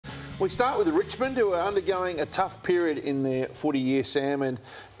We start with Richmond, who are undergoing a tough period in their footy year, Sam, and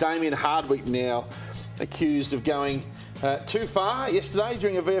Damien Hardwick now accused of going too far yesterday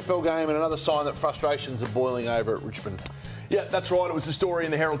during a VFL game, and another sign that frustrations are boiling over at Richmond. Yeah, that's right. It was a story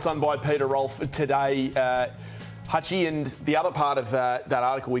in the Herald Sun by Peter Rolfe today. Hutchie, and the other part of that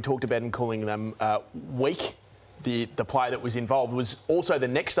article we talked about in calling them weak, the player that was involved, was also the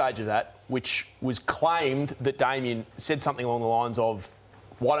next stage of that, which was claimed that Damien said something along the lines of,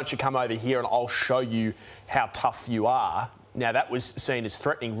 "Why don't you come over here and I'll show you how tough you are." Now, that was seen as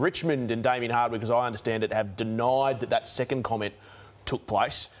threatening. Richmond and Damien Hardwick, as I understand it, have denied that that second comment took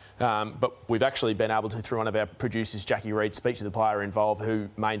place. But we've actually been able to, through one of our producers, Jackie Reid, speak to the player involved, who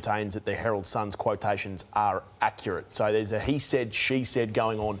maintains that the Herald Sun's quotations are accurate. So there's a he said, she said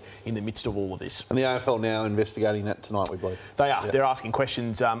going on in the midst of all of this. And the AFL now investigating that tonight, we believe. They are. Yeah. They're asking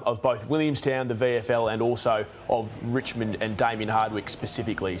questions of both Williamstown, the VFL, and also of Richmond and Damien Hardwick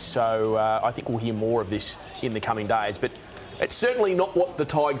specifically. So I think we'll hear more of this in the coming days. But it's certainly not what the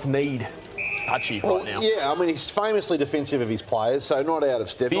Tigers need, Hutchie, right now. Yeah, I mean, he's famously defensive of his players, so not out of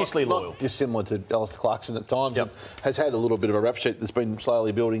step. Fiercely loyal. Not dissimilar to Alistair Clarkson at times. Yep. And has had a little bit of a rap sheet that's been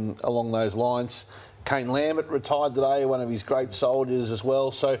slowly building along those lines. Kane Lambert retired today, one of his great soldiers as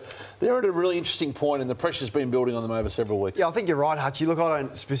well. So they're at a really interesting point, and the pressure's been building on them over several weeks. Yeah, I think you're right, Hutchie. Look, I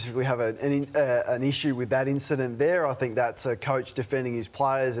don't specifically have an issue with that incident there. I think that's a coach defending his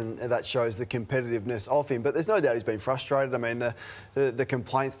players, and that shows the competitiveness of him. But there's no doubt he's been frustrated. I mean, the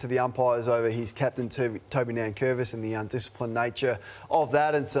complaints to the umpires over his captain, Toby Nankervis, and the undisciplined nature of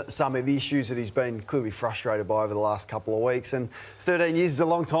that, and some of the issues that he's been clearly frustrated by over the last couple of weeks. And 13 years is a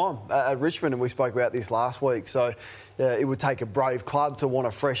long time at Richmond, and we spoke about this last week. So it would take a brave club to want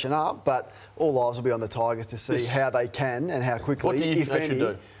to freshen up, but all eyes will be on the Tigers to see how they can and how quickly, what do you think they should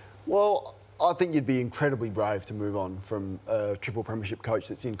do? Well, I think you'd be incredibly brave to move on from a triple premiership coach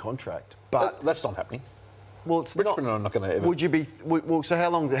that's in contract. But that's not happening. Well, it's Richmond are not going to ever. Would you be? Well, so how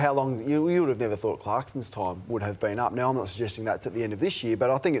long? You would have never thought Clarkson's time would have been up. Now, I'm not suggesting that's at the end of this year,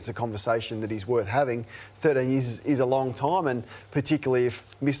 but I think it's a conversation that is worth having. 13 years is a long time, and particularly if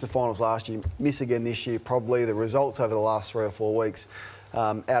missed the finals last year, miss again this year, probably the results over the last 3 or 4 weeks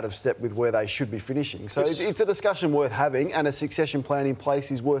out of step with where they should be finishing. So it's a discussion worth having, and a succession plan in place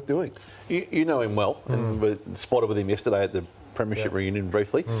is worth doing. You know him well, and we spotted with him yesterday at the premiership reunion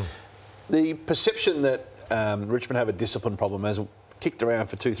briefly. The perception that Richmond have a discipline problem has kicked around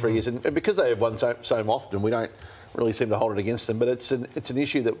for 2-3 years, and because they have won so often, we don't really seem to hold it against them. But it's an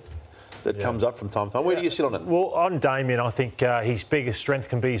issue that comes up from time to time. Where do you sit on it? Well, on Damien, I think his biggest strength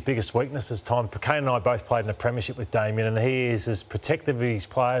can be his biggest weakness as time. Kane and I both played in a premiership with Damien, and he is as protective of his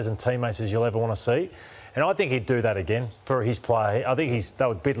players and teammates as you'll ever want to see. And I think he'd do that again for his play. I think they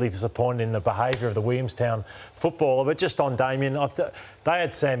were bitterly disappointed in the behaviour of the Williamstown footballer. But just on Damien, they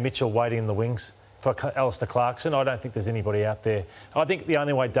had Sam Mitchell waiting in the wings for Alistair Clarkson. I don't think there's anybody out there. I think the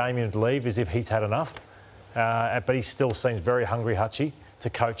only way Damien would leave is if he's had enough. But he still seems very hungry, Hutchie, to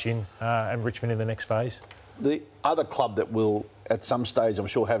coach in and Richmond in the next phase. The other club that will, at some stage, I'm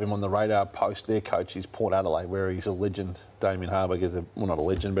sure, have him on the radar post their coach is Port Adelaide, where he's a legend. Damien Hardwick is well, not a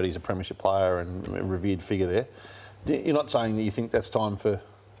legend, but he's a premiership player and a revered figure there. You're not saying that you think that's time for...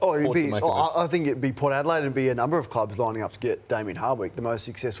 I think it'd be Port Adelaide and be a number of clubs lining up to get Damien Hardwick, the most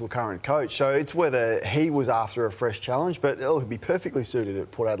successful current coach. So it's whether he was after a fresh challenge, but he'll be perfectly suited at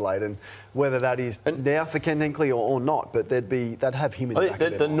Port Adelaide, and whether that is now for Ken Hinkley or not, but they'd have him in the back of their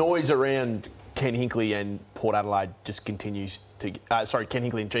mind. The noise around Ken Hinkley and Port Adelaide just continues to... Ken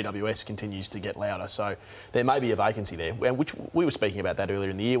Hinkley and GWS continues to get louder. So there may be a vacancy there, which we were speaking about that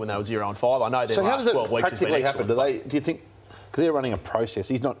earlier in the year when they were 0-5. I know their last 12 weeks has been excellent. Do you think... Because they're running a process.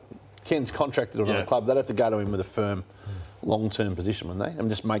 Ken's contracted on the club. They'd have to go to him with a firm, long-term position, wouldn't they? And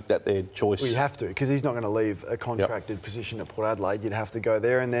just make that their choice. Well, you have to, because he's not going to leave a contracted position at Port Adelaide. You'd have to go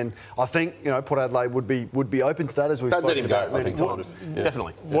there, and then I think Port Adelaide would be open to that, as we've spoken about many times.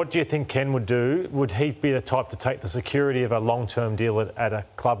 Definitely. What do you think Ken would do? Would he be the type to take the security of a long-term deal at a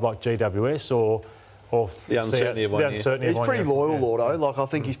club like GWS, or the uncertainty of 1 year? He's pretty loyal, Lordo. Like, I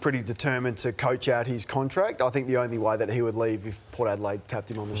think he's pretty determined to coach out his contract. I think the only way that he would leave if Port Adelaide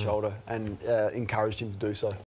tapped him on the shoulder and encouraged him to do so.